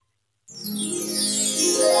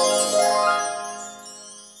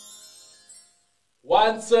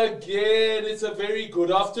Once again, it's a very good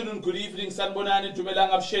afternoon, good evening, sanbonani, dumelang,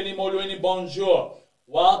 absheni, molweni, bonjour.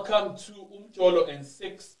 Welcome to Umjolo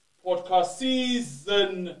Sex Podcast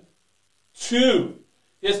Season 2.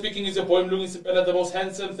 Here speaking is your boy Mlungi Sipela, the most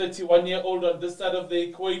handsome 31-year-old on this side of the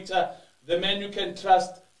equator, the man you can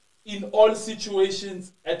trust in all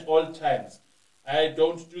situations at all times. I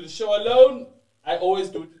don't do the show alone. I always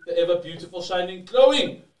do it with the ever beautiful, shining,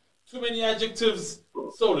 glowing. Too many adjectives,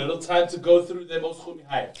 so little time to go through them.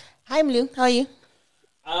 Hi. Hi, Mlu. How are you?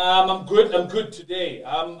 I'm good today.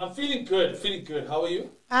 I'm feeling good. How are you?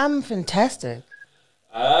 I'm fantastic.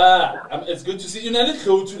 It's good to see you. Not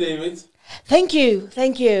cool today, right? Thank you.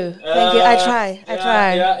 I try.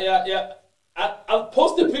 Yeah. I'll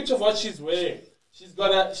post a picture of what she's wearing. She's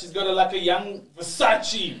got a like a young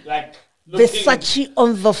Versace, like looking, Versace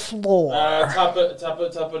on the floor. Type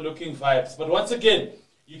of looking vibes. But once again,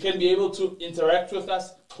 you can be able to interact with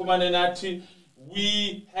us. Kumanenati.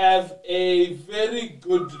 We have a very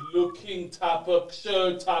good looking type of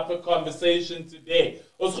show, type of conversation today.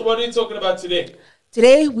 What are you talking about today?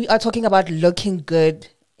 Today we are talking about looking good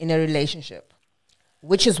in a relationship,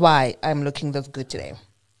 which is why I'm looking this good today.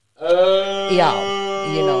 You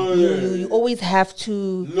always have to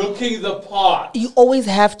looking the part. You always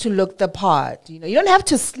have to look the part. You don't have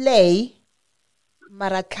to slay.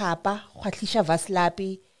 Marakapa, khwatlisha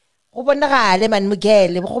vaslapi. Go bonagale man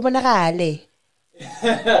mugele, go bonagale.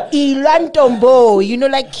 Ilantombo,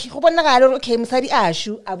 like go bonagale okay, msadi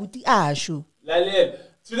ashu, abuti ashu. Lalel.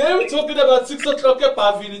 Today we're talking about 6 o'clock at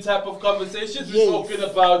Pavini type of conversations. We're talking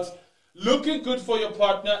about looking good for your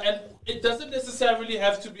partner, and it doesn't necessarily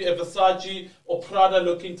have to be a Versace or Prada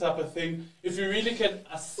looking type of thing. If you really can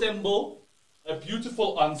assemble a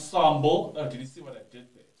beautiful ensemble. Oh, did you see what I did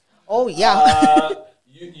there? Oh yeah.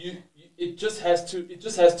 It just has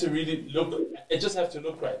to really look. It just has to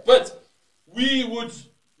look right. But we would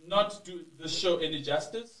not do the show any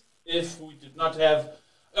justice if we did not have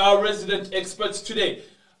our resident experts today.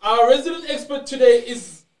 Our resident expert today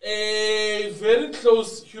is a very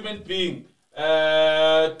close human being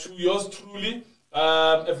to yours truly.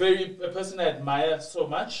 A person I admire so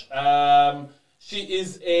much.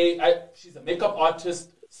 She's a makeup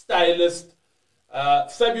artist, stylist,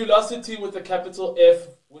 fabulosity with a capital F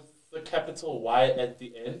with the capital Y at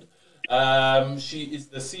the end. She is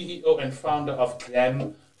the CEO and founder of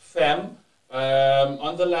Glam Fam.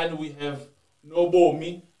 On the line we have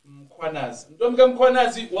Nobomi Mkwanazi. Ndomga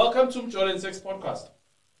Mkwanazi, welcome to Umjolo Sex Podcast.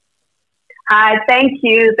 Hi, thank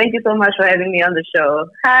you. Thank you so much for having me on the show.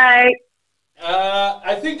 Hi.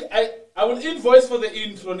 I think I will invoice for the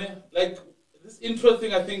intro. Like this intro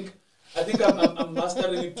thing, I think I'm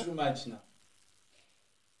mastering it too much now.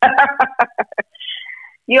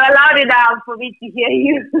 You allowed it out for me to hear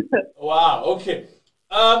you. Wow, okay.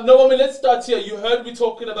 Naomi, let's start here. You heard me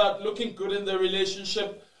talking about looking good in the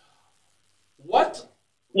relationship. What?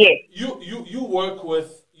 Yes. You work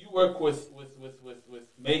with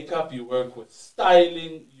makeup, you work with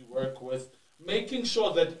styling, you work with making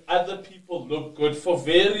sure that other people look good for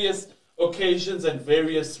various occasions and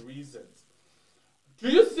various reasons. Do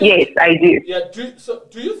you think? Yes, I do. Yeah.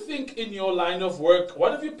 Do you think in your line of work,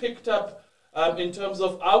 what have you picked up in terms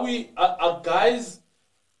of are guys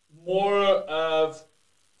more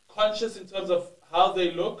conscious in terms of how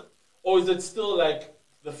they look, or is it still like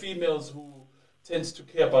the females who tends to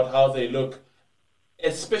care about how they look,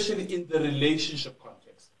 especially in the relationship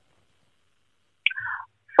context?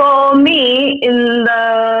 For me, in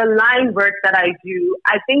the line work that I do,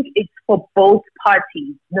 I think it's for both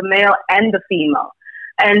parties, the male and the female.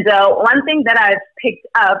 And one thing that I've picked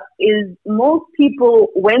up is most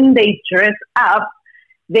people, when they dress up,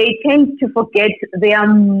 they tend to forget their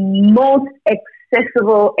most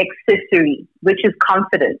accessible accessory, which is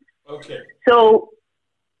confidence. Okay. So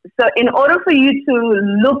in order for you to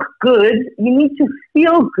look good, you need to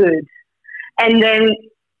feel good. And then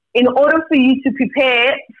in order for you to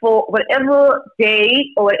prepare for whatever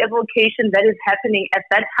day or whatever occasion that is happening at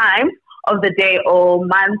that time of the day or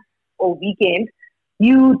month or weekend,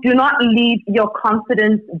 you do not leave your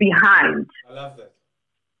confidence behind. I love that.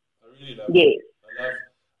 I really love yes. that.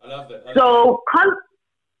 I love that. So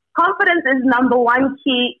confidence is number one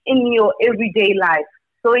key in your everyday life.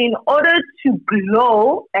 So in order to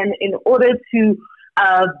glow and in order to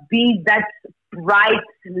be that bright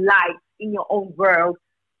light in your own world,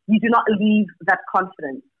 you do not leave that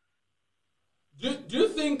confidence. Do you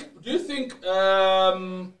think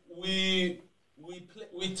we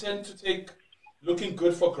tend to take looking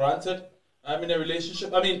good for granted in a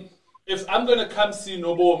relationship? I mean, if I'm gonna come see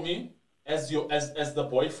Nobomi as the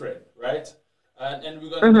boyfriend, right? And we're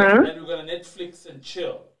gonna Netflix and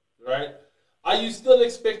chill, right? are you still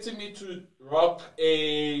expecting me to rock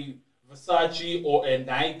a Versace or a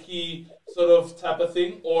Nike sort of type of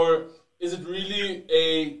thing, or is it really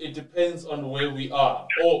it depends on where we are,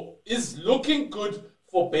 or is looking good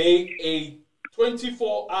for Bay a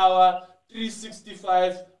 24-hour,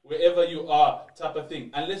 365 wherever you are type of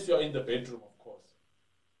thing, unless you're in the bedroom, of course?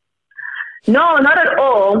 No, not at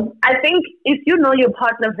all. I think if you know your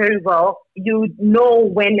partner very well, you know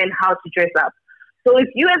when and how to dress up. So if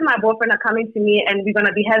you as my boyfriend are coming to me and we're going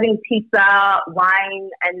to be having pizza, wine,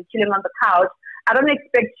 and chilling on the couch, I don't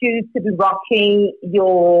expect you to be rocking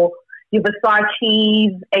your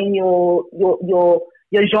Versace's and your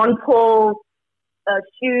Jean Paul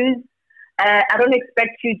shoes. I don't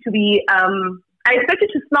expect you to be. I expect you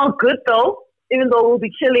to smell good though, even though we'll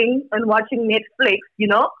be chilling and watching Netflix, you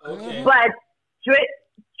know. Okay. But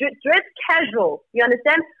dress casual. You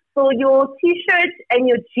understand? So your t-shirt and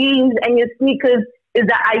your jeans and your sneakers is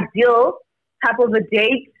the ideal type of a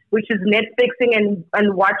date, which is Netflixing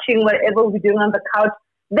and watching whatever we're doing on the couch.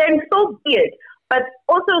 Then so be it. But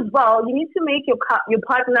also as well, you need to make your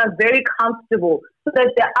partner very comfortable so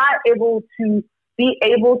that they are able to be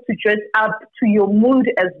able to dress up to your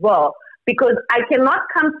mood as well. Because I cannot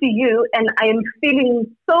come to you and I am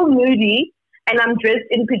feeling so moody and I'm dressed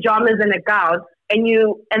in pajamas and a gown,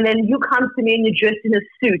 and then you come to me and you're dressed in a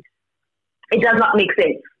suit. It does not make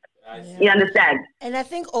sense. Yeah. You understand? And I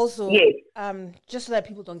think also, Yes. just so that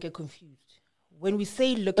people don't get confused, when we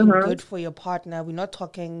say looking good for your partner, we're not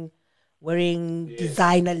talking wearing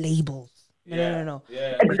designer labels. No.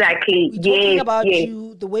 Yeah. Exactly. We're talking about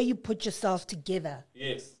you, the way you put yourself together.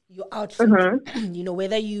 Yes. Your outfit,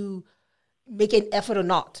 whether you make an effort or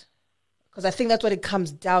not. Because I think that's what it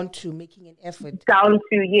comes down to, making an effort. Down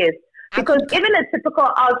to, yes. Because even a typical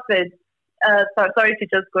outfit, sorry to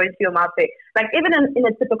just go into your mouth there. Like even in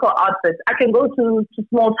a typical outfit, I can go to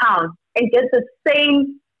small town and get the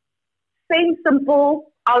same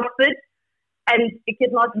simple outfit and it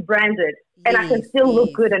cannot be branded. And I can still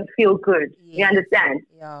look good and feel good. Yes. You understand?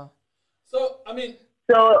 Yeah. So, I mean...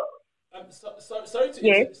 So... sorry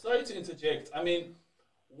to interject. I mean,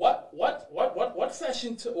 what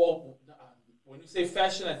fashion... when you say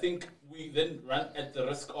fashion, I think we then run at the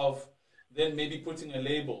risk of then maybe putting a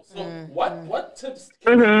label. So what tips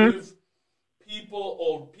can you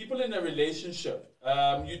give people in a relationship?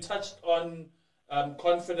 You touched on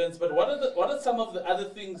confidence, but what are some of the other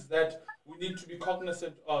things that we need to be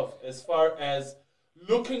cognizant of as far as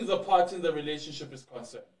looking the part in the relationship is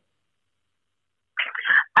concerned?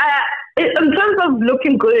 In terms of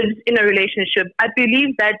looking good in a relationship, I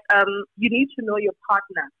believe that you need to know your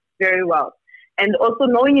partner very well. And also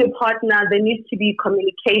knowing your partner, there needs to be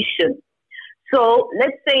communication. So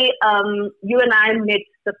let's say you and I met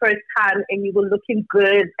the first time and you were looking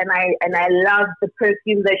good and I loved the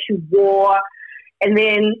perfume that you wore. And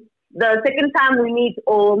then the second time we meet,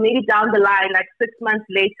 or maybe down the line, like 6 months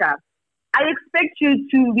later, I expect you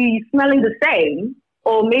to be smelling the same,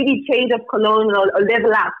 or maybe change of cologne or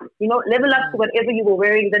level up, level up to whatever you were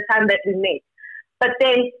wearing the time that we met. But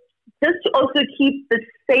then just to also keep the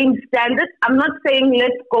same standard, I'm not saying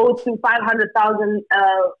let's go to 500,000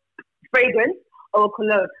 fragrance or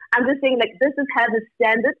cologne. I'm just saying like this has a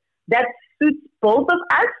standard that suits both of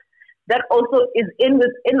us, that also is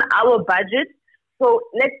within our budget. So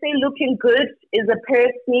let's say looking good is a pair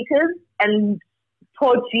of sneakers and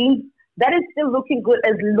tall jeans. That is still looking good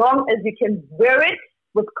as long as you can wear it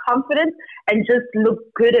with confidence and just look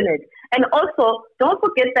good in it. And also, don't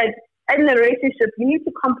forget that in a relationship, you need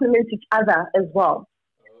to complement each other as well.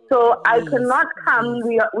 So I cannot come,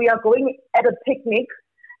 we are going at a picnic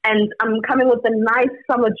and I'm coming with a nice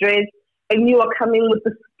summer dress and you are coming with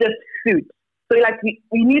a stiff suit. So like we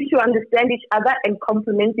need to understand each other and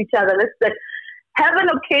complement each other. Let's have an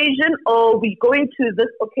occasion, or we going to this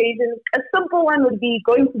occasion. A simple one would be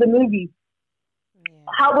going to the movies. Yeah.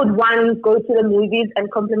 How would one go to the movies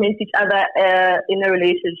and complement each other in a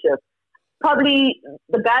relationship? Probably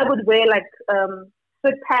the guy would wear like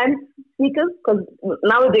sweatpants, sneakers, because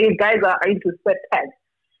nowadays guys are into sweatpants,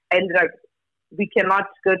 and like we cannot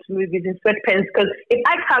go to movies in sweatpants. Because if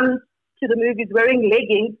I come to the movies wearing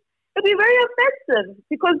leggings, it'll be very offensive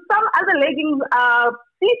because some other leggings are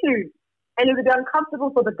see-through. And it would be uncomfortable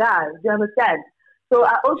for the guy. Do you understand? So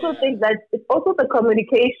I also think that it's also the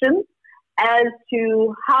communication as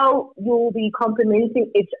to how you'll be complimenting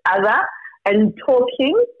each other and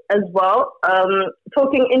talking as well.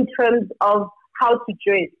 Talking in terms of how to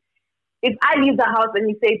dress. If I leave the house and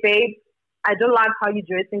you say, babe, I don't like how you're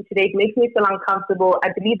dressing today, it makes me feel uncomfortable.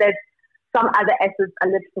 I believe that some other assets are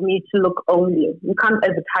left for me to look only. You can't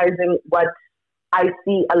advertising what I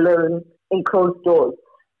see alone in closed doors.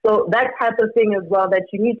 So that type of thing as well, that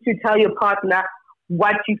you need to tell your partner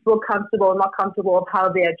what you feel comfortable or not comfortable of how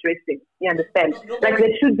they are dressing. You understand? Like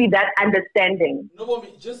there should be that understanding. No,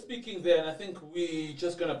 but just speaking there, and I think we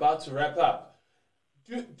just gonna about to wrap up.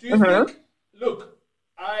 Do you think? Look,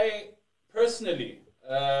 I personally,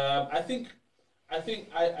 I think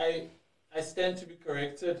I stand to be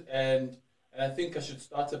corrected, and I think I should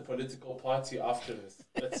start a political party after this.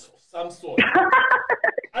 That's some sort.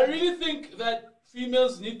 I really think that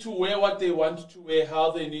females need to wear what they want to wear,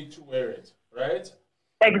 how they need to wear it, right?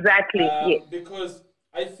 Exactly. Yes. Because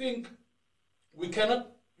I think we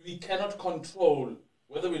cannot control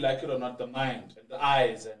whether we like it or not, the mind and the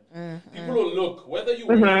eyes, and people will look, whether you're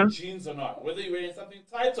wearing jeans or not, whether you're wearing something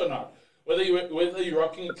tight or not, whether you're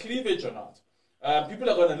rocking a cleavage or not. People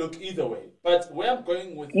are going to look either way. But where I'm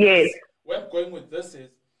going with this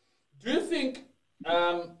is, do you think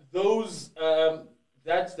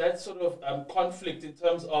that sort of conflict in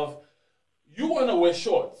terms of you want to wear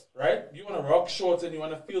shorts, right? You want to rock shorts and you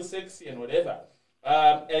want to feel sexy and whatever.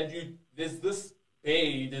 And there's this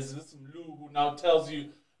Mlu who now tells you,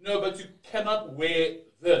 no, but you cannot wear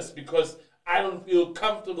this because I don't feel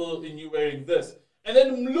comfortable in you wearing this. And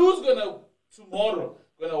then Mlu's tomorrow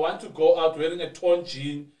gonna want to go out wearing a torn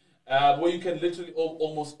jean, where you can literally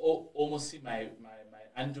almost see my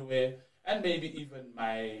underwear and maybe even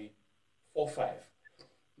my 4-5.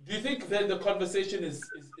 Do you think then the conversation is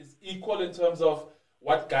equal in terms of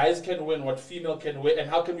what guys can wear and what female can wear, and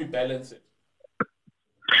how can we balance it?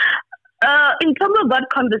 In terms of that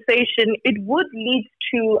conversation, it would lead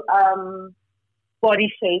to body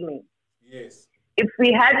shaming. Yes. If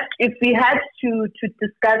we had to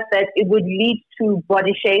discuss that, it would lead to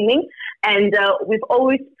body shaming, and we've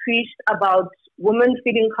always preached about women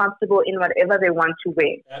feeling comfortable in whatever they want to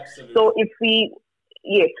wear. Absolutely. So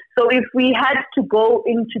if we had to go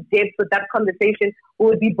into depth with that conversation, it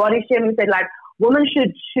would be body shaming. Said like women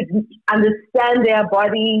should understand their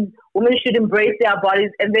bodies, women should embrace their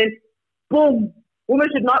bodies, and then boom, women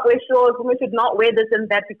should not wear shorts, women should not wear this and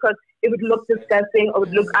that because it would look disgusting or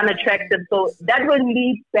would look unattractive. So that will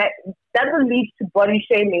lead to body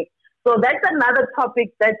shaming. So that's another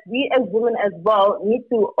topic that we as women as well need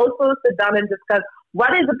to also sit down and discuss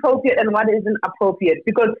what is appropriate and what isn't appropriate.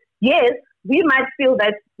 Because yes, we might feel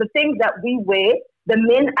that the things that we wear, the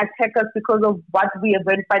men attack us because of what we are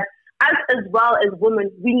wearing. But us as well as women,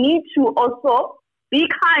 we need to also be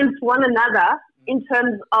kind to one another in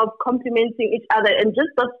terms of complimenting each other and just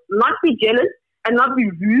not be jealous and not be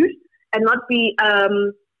rude and not be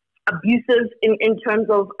abusive in terms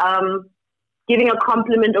of giving a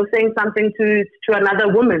compliment or saying something to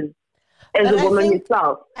another woman as a woman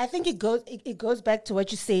itself. I think it goes back to what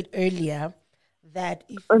you said earlier, that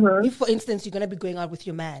if for instance, you're going to be going out with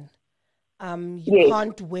your man, you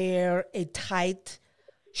can't wear a tight,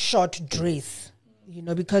 short dress,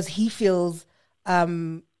 because he feels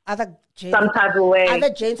other gents, some type of way. Other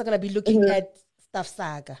gents are going to be looking at stuff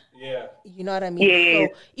saga. Yeah. You know what I mean? Yeah.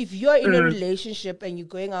 So if you're in a relationship and you're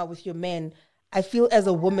going out with your men, I feel as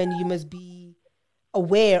a woman, you must be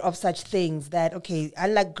aware of such things that, okay,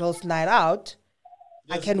 unlike girls' night out,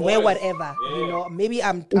 I can wear whatever, maybe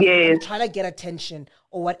I'm trying to get attention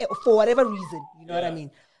or whatever, for whatever reason, you know what I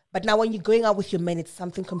mean? But now when you're going out with your men, it's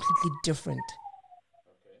something completely different.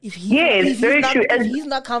 If he's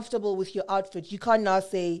not comfortable with your outfit, you can't now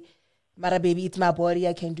say, Mara baby, it's my body,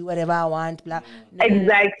 I can do whatever I want, blah. No,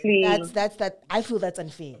 exactly. That's I feel that's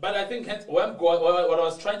unfair. But I think what I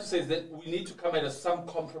was trying to say is that we need to come at some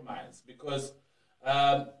compromise, because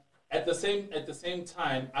at the same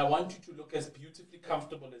time, I want you to look as beautifully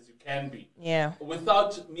comfortable as you can be. Yeah.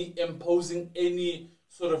 Without me imposing any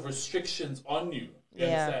sort of restrictions on you. You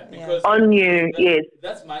understand? Because on you, yes.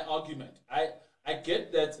 That's my argument. I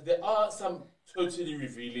get that there are some totally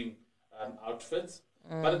revealing outfits,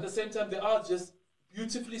 but at the same time, there are just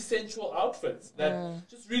beautifully sensual outfits that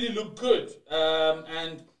just really look good.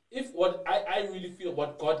 And if what I really feel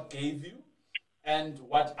what God gave you and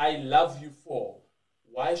what I love you for,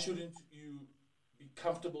 why shouldn't you be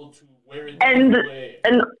comfortable to wear it?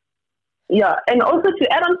 And also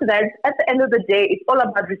to add on to that, at the end of the day, it's all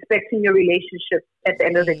about respecting your relationship. At the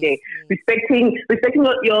end of the day, respecting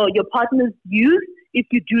your partner's views, if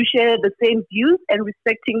you do share the same views, and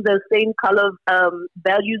respecting the same color of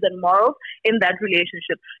values and morals in that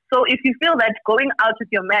relationship. So if you feel that going out with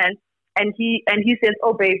your man and he says,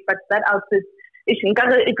 "Oh babe, but that outfit you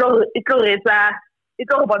understand?"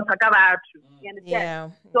 Yeah.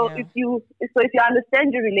 So if you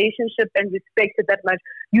understand your relationship and respect it that much,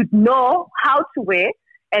 you'd know how to wear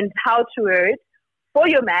and how to wear it for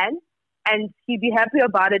your man and he'd be happy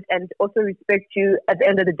about it and also respect you at the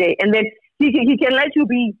end of the day. And then he can let you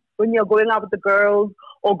be when you're going out with the girls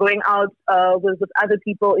or going out with other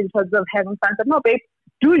people in terms of having fun. So, no, babe,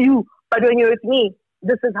 do you. But when you're with me,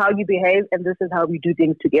 this is how you behave and this is how we do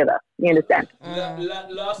things together. You understand?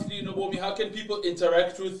 Lastly, Nobomi, how can people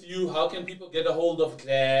interact with you? How can people get a hold of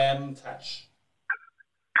Glam Touch?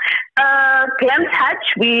 Glam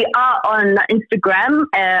Touch, we are on Instagram,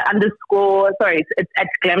 it's at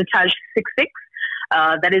Glam Touch 66.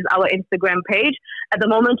 That is our Instagram page. At the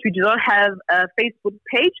moment, we do not have a Facebook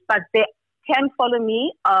page, but they can follow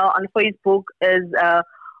me on Facebook as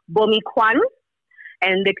Bomi Kwan.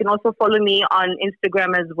 And they can also follow me on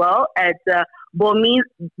Instagram as well at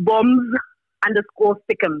boms_thickums.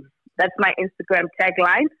 That's my Instagram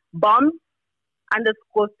tagline.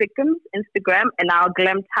 Bombs_thickums Instagram, and our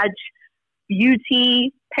Glam Touch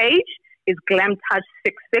Beauty page is Glam Touch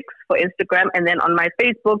 66 for Instagram, and then on my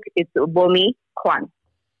Facebook it's Bomi Kwan.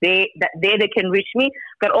 There they can reach me.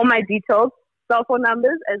 Got all my details, cell phone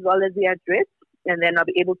numbers as well as the address, and then I'll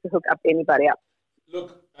be able to hook up anybody up.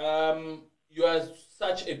 Look, you are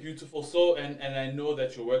such a beautiful soul, and I know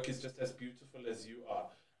that your work is just as beautiful as you are.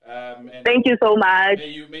 And thank you so much. May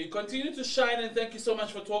you continue to shine, and thank you so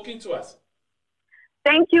much for talking to us.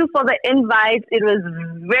 Thank you for the invite. It was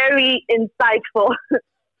very insightful.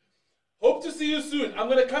 Hope to see you soon. I'm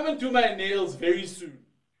going to come and do my nails very soon.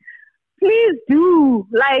 Please do.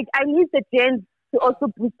 Like, I need the gents to also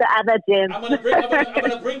boost the other gents. I'm gonna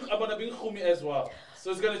bring Khumi as well.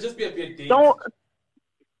 So it's gonna just be a bit date. No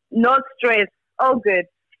stress. All good.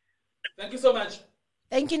 Thank you so much.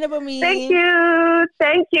 Thank you, Nobomi. Thank you.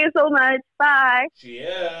 Thank you so much. Bye.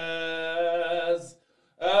 Cheers.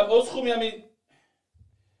 Also, Khumi, I mean,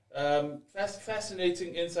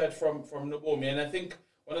 fascinating insight from Nobomi, and I think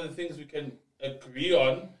one of the things we can agree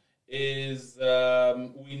on is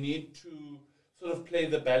we need to sort of play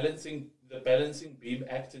the balancing beam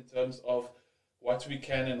act in terms of what we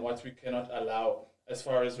can and what we cannot allow as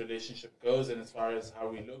far as relationship goes and as far as how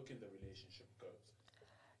we look in the relationship goes.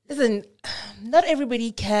 Listen, not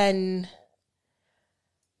everybody can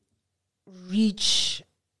reach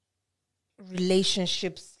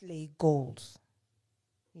relationships goals.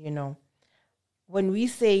 You know, when we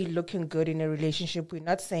say looking good in a relationship, we're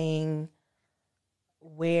not saying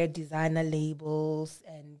wear designer labels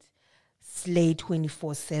and slay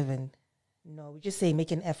 24/7. No, we just say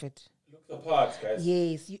make an effort. Look the part, guys.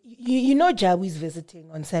 Yes, you know Jawi's visiting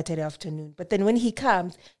on Saturday afternoon, but then when he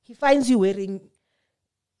comes, he finds you wearing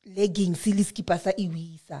leggings, siliskipasa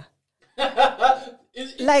iwisa.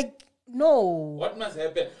 Like, no. What must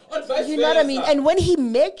happen? You know what I mean? And when he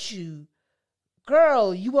met you,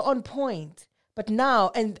 girl, you were on point. But now,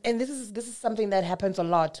 and this is something that happens a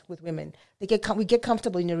lot with women. We get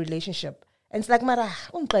comfortable in a relationship, and it's like, Mara,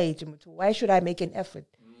 why should I make an effort?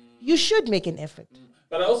 You should make an effort.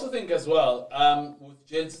 But I also think as well, with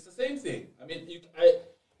gents, it's the same thing. I mean,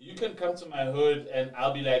 you can come to my hood and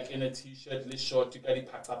I'll be like in a t-shirt, list short, you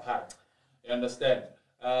understand?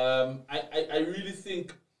 I really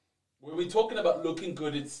think when we're talking about looking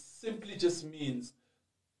good, it simply just means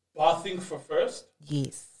bathing for first.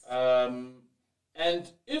 Yes.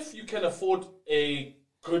 And if you can afford a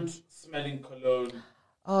good smelling cologne,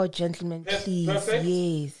 oh, gentlemen, please, perfect.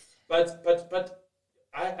 Yes. But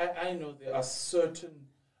I know there are certain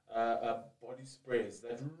body sprays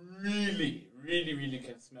that really, really, really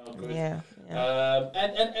can smell good. Yeah.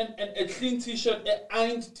 And a clean t-shirt, an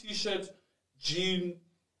ironed t-shirt, jean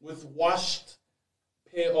with washed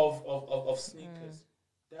pair of sneakers.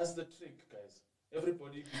 That's the trick, guys.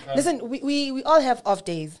 Everybody becomes... Listen, we all have off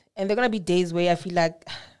days, and there are gonna be days where I feel like,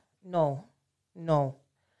 no.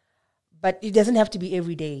 But it doesn't have to be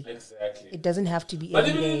every day. Exactly. It doesn't have to be but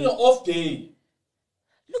every day. But even in an off day,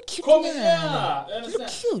 look cute. Look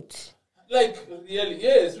cute. Like, really,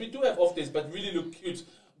 yes, we do have off days, but really look cute.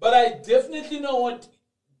 But I definitely know what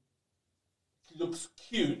looks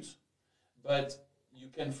cute, but you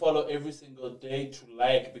can follow every single day to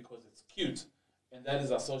like because it's cute. And that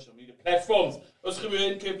is our social media platforms.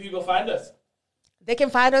 Where can people find us? They can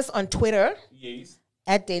find us on Twitter. Yes.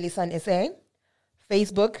 At Daily Sun SA.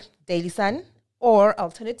 Facebook, Daily Sun. Or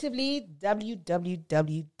alternatively,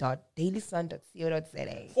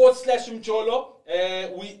 www.dailysun.co.za. /Umjolo.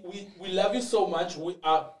 We love you so much. We've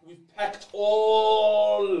packed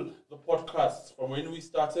all the podcasts from when we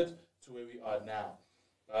started to where we are now.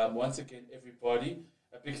 Once again, everybody,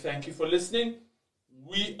 a big thank you for listening.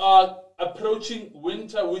 We are approaching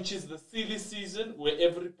winter, which is the silly season where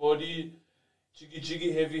everybody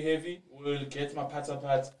jiggy, heavy will get my pat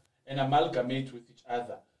and amalgamate with each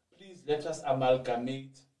other. Please let us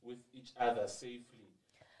amalgamate with each other safely.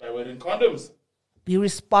 By wearing condoms. Be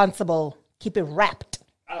responsible. Keep it wrapped.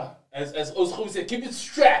 As Oskho said, keep it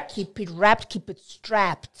strapped. Keep it wrapped. Keep it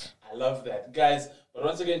strapped. I love that, guys. But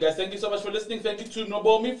once again, guys, thank you so much for listening. Thank you to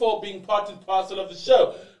Nobomi for being part and parcel of the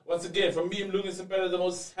show. Once again, from me, Mlungu Simpela, the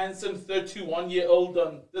most handsome 31-year-old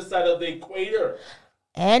on this side of the equator.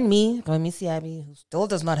 And me, Romy Siabi, who still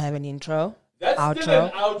does not have an intro. That's still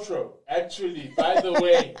an outro, actually, by the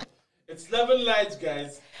way. It's love and light,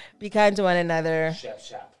 guys. Be kind to one another. Shap,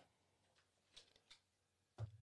 shap.